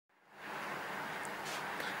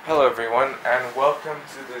Hello everyone, and welcome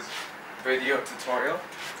to this video tutorial.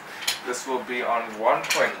 This will be on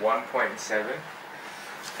 1.1.7,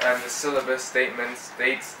 and the syllabus statement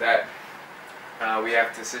states that we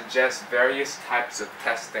have to suggest various types of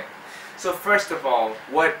testing. So first of all,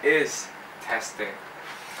 what is testing?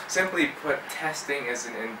 Simply put, testing is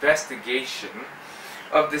an investigation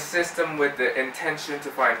of the system with the intention to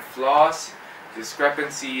find flaws,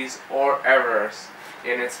 discrepancies, or errors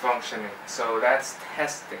in its functioning. So that's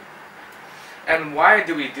testing. And why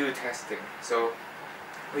do we do testing? So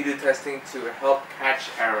we do testing to help catch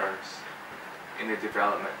errors in the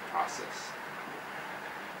development process.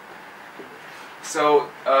 So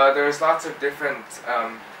there's lots of different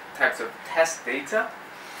types of test data,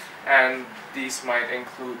 and these might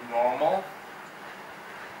include normal,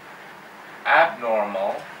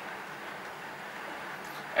 abnormal,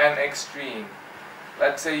 and extreme.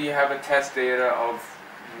 Let's say you have a test data of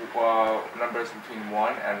numbers between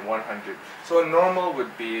 1 and 100. So a normal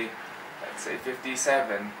would be, let's say,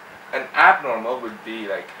 57. An abnormal would be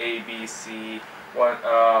like A, B, C,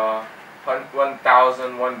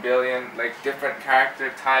 1,000, 1 billion, like different character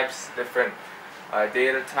types, different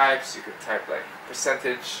data types. You could type like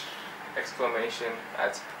percentage, exclamation,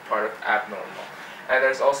 that's part of abnormal. And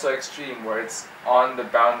there's also extreme, where it's on the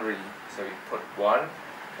boundary. So you put 1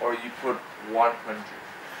 or you put 100.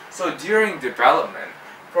 So during development,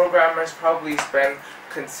 programmers probably spend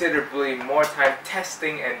considerably more time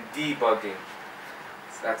testing and debugging.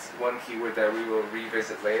 So that's one keyword that we will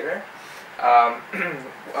revisit later. Than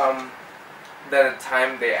the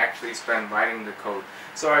time they actually spend writing the code.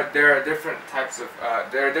 So there are different types of,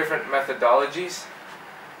 there are different methodologies,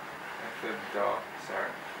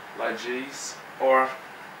 or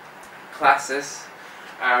classes.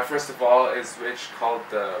 First of all is which called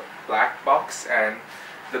the black box, and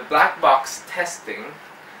the black box testing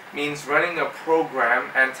means running a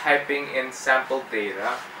program and typing in sample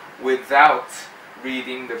data without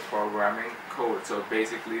reading the programming code. So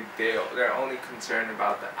basically they're only concerned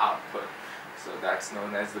about the output. So that's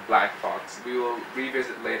known as the black box. We will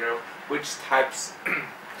revisit later which types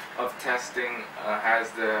of testing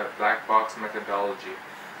has the black box methodology.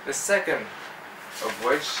 The second of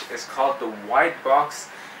which is called the white box,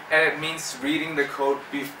 and it means reading the code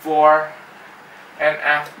before and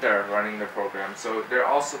after running the program. So they're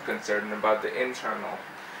also concerned about the internal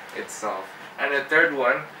itself. And the third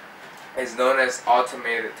one is known as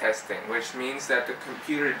automated testing, which means that the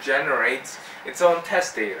computer generates its own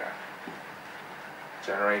test data.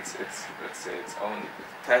 Generates its, let's say, its own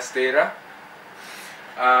test data,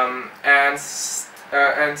 and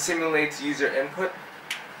simulates user input,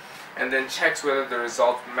 and then checks whether the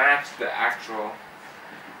results match the actual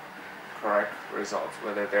correct results,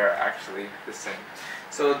 whether they're actually the same.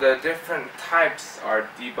 So the different types are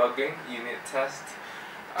debugging, unit test,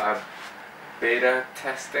 beta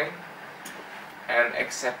testing, and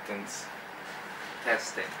acceptance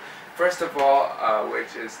testing. First of all,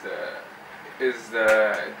 which is the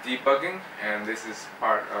debugging, and this is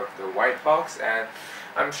part of the white box, and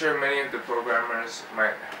I'm sure many of the programmers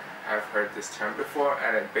might have heard this term before,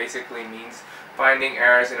 and it basically means finding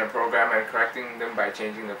errors in a program and correcting them by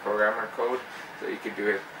changing the programmer code. So you could do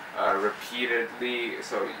it repeatedly,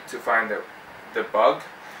 so to find the bug,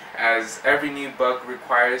 as every new bug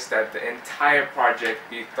requires that the entire project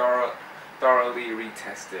be thoroughly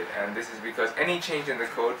retested, and this is because any change in the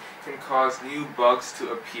code can cause new bugs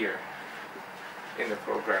to appear in the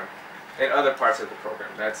program, in other parts of the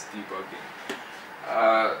program. That's debugging.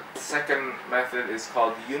 Second method is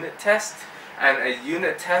called unit test, and a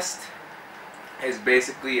unit test is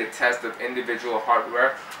basically a test of individual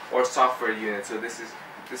hardware or software units. So this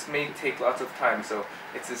may take lots of time, so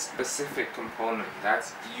it's a specific component.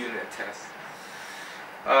 That's unit test.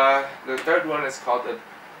 The third one is called the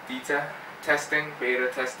beta testing.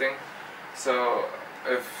 So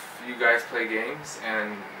if you guys play games,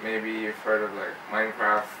 and maybe you've heard of like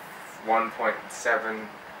Minecraft 1.7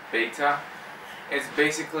 beta, it's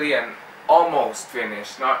basically an almost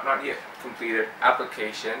finished, not yet completed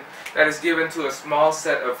application that is given to a small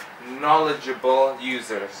set of knowledgeable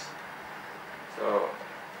users. So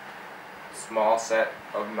small set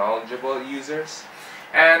of knowledgeable users,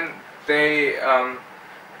 and they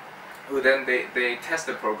they test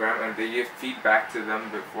the program and they give feedback to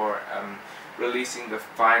them before releasing the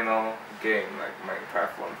final game, like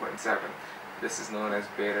Minecraft 1.7. This is known as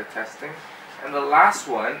beta testing. And the last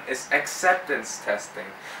one is acceptance testing.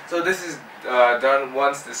 So this is done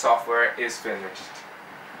once the software is finished.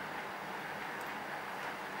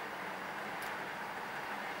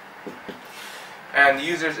 And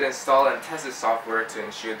users install and test the software to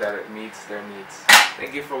ensure that it meets their needs.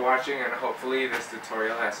 Thank you for watching, and hopefully this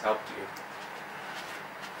tutorial has helped you.